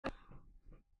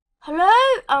Hello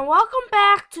and welcome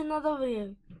back to another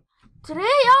video. Today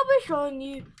I'll be showing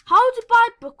you how to buy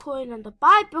Bitcoin on the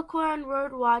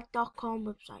buybitcoinworldwide.com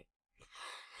website.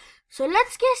 So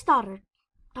let's get started.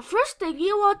 The first thing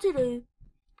you want to do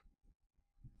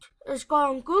is go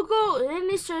on Google or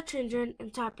any search engine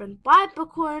and type in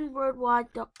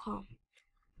buybitcoinworldwide.com.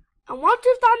 And once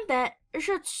you've done that, it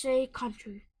should say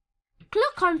country.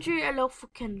 Click country and look for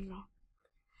Canada.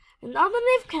 And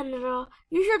underneath Canada,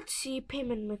 you should see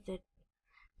payment method.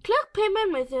 Click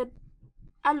payment method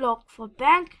and look for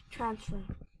bank transfer.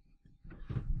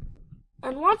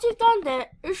 And once you've done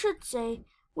that, it should say,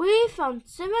 we found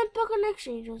 7 Bitcoin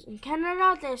exchanges in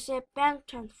Canada that accept bank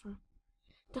transfer.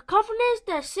 The companies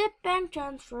that accept bank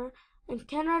transfer in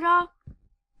Canada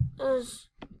is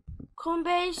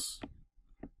Coinbase,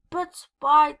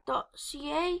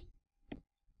 BitBuy.ca,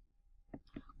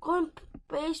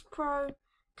 Coinbase Pro,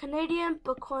 Canadian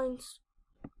Bitcoins,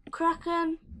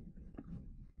 Kraken,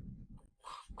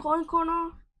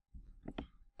 CoinCorner,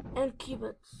 and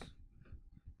Qubits.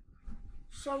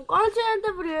 So I'm going to end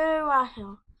the video right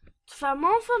here. To find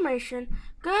more information,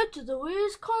 go to the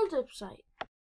Wiz Coins website.